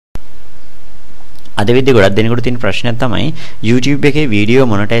අද විදිහට ගොඩක් දෙනෙකුට තියෙන ප්‍රශ්නයක් තමයි YouTube එකේ වීඩියෝ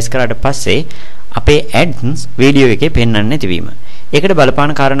මොනටයිස් කරාට පස්සේ අපේ ads වීඩියෝ එකේ පෙන්වන්නේ නැතිවීම. ඒකට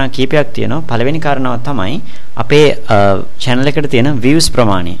බලපාන කාරණා කීපයක් තියෙනවා. පළවෙනි කාරණාව තමයි අපේ channel එකට තියෙන views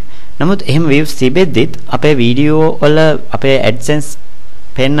ප්‍රමාණය. නමුත් එහෙම views තිබෙද්දිත් අපේ වීඩියෝ වල අපේ AdSense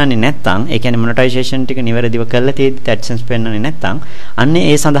පෙන්වන්නේ නැත්නම්, ඒ කියන්නේ monetization ටික නිවැරදිව කරලා තියෙද්දිත් AdSense පෙන්වන්නේ නැත්නම්, අන්නේ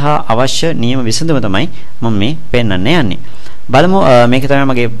ඒ සඳහා අවශ්‍ය නියම විසඳුම තමයි මම මේ පෙන්වන්න යන්නේ. බලමු මේක තමයි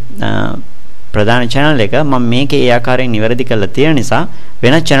මගේ ප්‍රධාන channel එක. මම මේකේ ඒ ආකාරයෙන් නිවැරදි කරලා තියෙන නිසා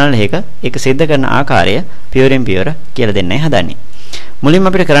වෙනත් channel එකක ඒක සිද්ධ කරන ආකාරය pure and pure කියලා දෙන්නයි හදන්නේ. මුලින්ම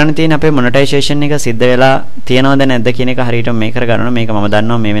අපිට කරන්න තියෙන අපේ monetization එක සිද්ධ වෙලා තියෙනවද නැද්ද කියන එක හරියටම මේ කරගන්න. මේක මම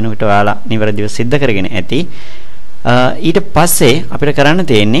දන්නවා මේ වෙනකොට ඔයාලා නිවැරදිව සිද්ධ කරගෙන ඇති. ඊට පස්සේ අපිට කරන්න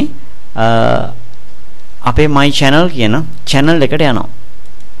තියෙන්නේ අපේ my channel කියන channel එකට යනවා.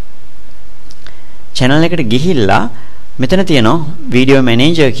 channel එකට ගිහිල්ලා මෙතන තියෙනවා video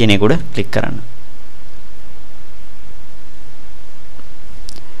manager කියන එක උඩ ක්ලික් කරන්න.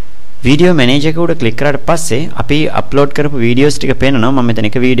 video manager එක උඩ ක්ලික් කරාට පස්සේ අපි අප්ලෝඩ් කරපු වීඩියෝස් ටික පේනවා. මම මෙතන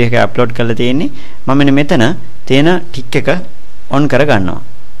එක වීඩියෝ එකක් අප්ලෝඩ් කරලා තියෙන්නේ. මම මෙතන තියෙන ටික් එක ඔන් කර ගන්නවා.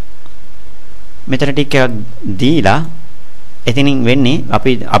 මෙතන ටික් එකක් දීලා එතනින් වෙන්නේ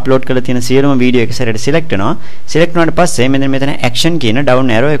අපි අප්ලෝඩ් කරලා තියෙන සියලුම වීඩියෝ එක සැරේට සිලෙක්ට් වෙනවා. සිලෙක්ට් වුණාට පස්සේ මෙතන action කියන down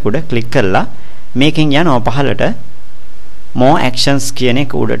arrow එක උඩ ක්ලික් කරලා මේකෙන් යනවා පහළට more actions කියන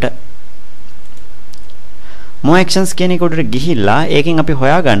එක උඩට. more actions කියන එක උඩට ගිහිල්ලා ඒකෙන් අපි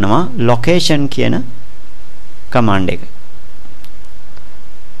හොයා ගන්නවා location කියන command එක.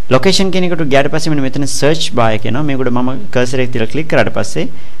 location කියන එකට ගියාට පස්සේ මෙතන search bar එක එනවා. මේකට මම cursor එක තියලා click කරාට පස්සේ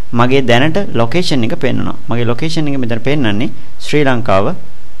මගේ දැනට location එක පෙන්වනවා. මගේ location එක මෙතන පෙන්වන්නේ ශ්‍රී ලංකාව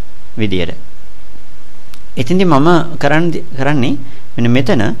විදියට. ඉතින්දි මම කරන්නේ මෙන්න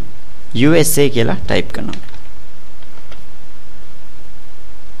මෙතන USA කියලා type කරනවා.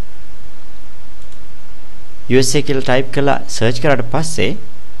 USA කියලා type කරලා search කරාට පස්සේ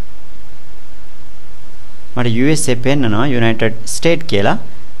මට USA පෙන්නනවා United States කියලා.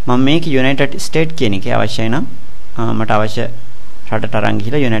 මම මේක United States කියන එකේ අවශ්‍යයි නම් මට අවශ්‍ය රටට අරන්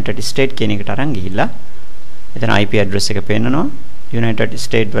ගිහිල්ලා United States කියන එකට අරන් ගිහිල්ලා එතන IP address එක පෙන්නනවා. United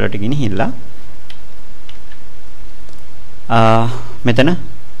States වලට ගෙනහිල්ලා මෙතන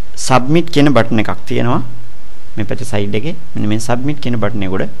submit කියන button එකක් තියෙනවා. මේ පැත්තේ side එකේ මෙන්න මේ submit කියන button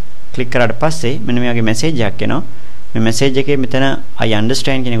එක උඩ ක්ලික් කරාට පස්සේ මෙන්න මේ වගේ මැසේජ් එකක් එනවා. මේ මැසේජ් එකේ මෙතන I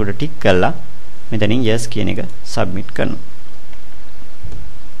understand කියන එකට ටික් කරලා මෙතනින් yes කියන එක submit කරනවා.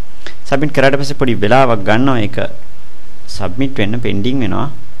 submit කරාට පස්සේ පොඩි වෙලාවක් ගන්නවා ඒක submit වෙන්න pending වෙනවා.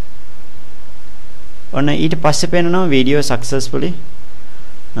 ඔන්න ඊට පස්සේ පේනවා video successfully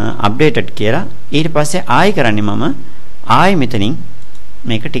updated කියලා. ඊට පස්සේ ආයි කරන්නේ මම ආයි මෙතනින්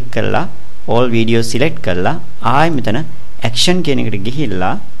මේක ටික් කරලා all videos select කරලා ආයි මෙතන action කියන එකට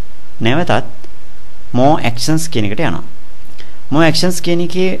ගිහිල්ලා නැවතත් more actions කියන එකට යනවා. more actions කියන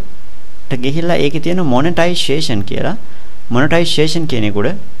එකට ගිහිල්ලා ඒකේ තියෙන monetization කියලා monetization කියන එක උඩ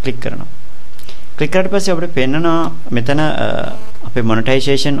ක්ලික් කරනවා. ක්ලික් කරලා පස්සේ අපිට පෙන්නනවා මෙතන අපේ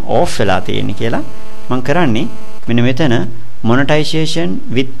monetization off වෙලා තියෙන්නේ කියලා. මම කරන්නේ මෙන්න මෙතන monetization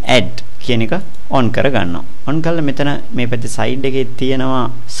with ad කියන එක on කර ගන්නවා. on කළා මෙතන මේ පැත්තේ side එකේ තියෙනවා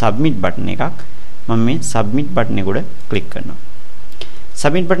submit button එකක්. මම මේ submit button එක උඩ ක්ලික් කරනවා.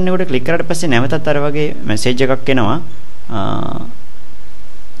 submit button එක උඩ ක්ලික් කරාට පස්සේ නැවතත් අර වගේ message එකක් එනවා.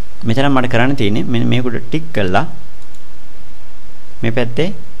 මෙතන මට කරන්න තියෙන්නේ මෙන්න මේක උඩ ටික් කරලා මේ පැත්තේ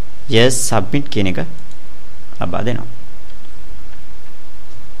yes submit කියන එක ලබා දෙනවා.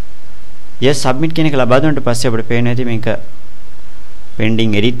 yes submit කියන එක ලබා දුන්නාට පස්සේ අපිට පේනවා ඇති මේක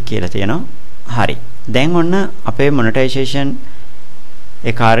pending edit කියලා තියෙනවා. හරි. දැන් ඔන්න අපේ monetization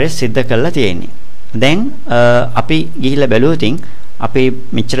ඒ කාර්යය සිද්ධ කරලා තියෙන්නේ. දැන් අපි ගිහිල්ලා බැලුවොත් අපි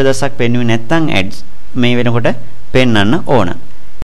මෙච්චර දවසක් පෙන්වුවේ නැත්නම් ads මේ වෙනකොට පෙන්වන්න ඕන.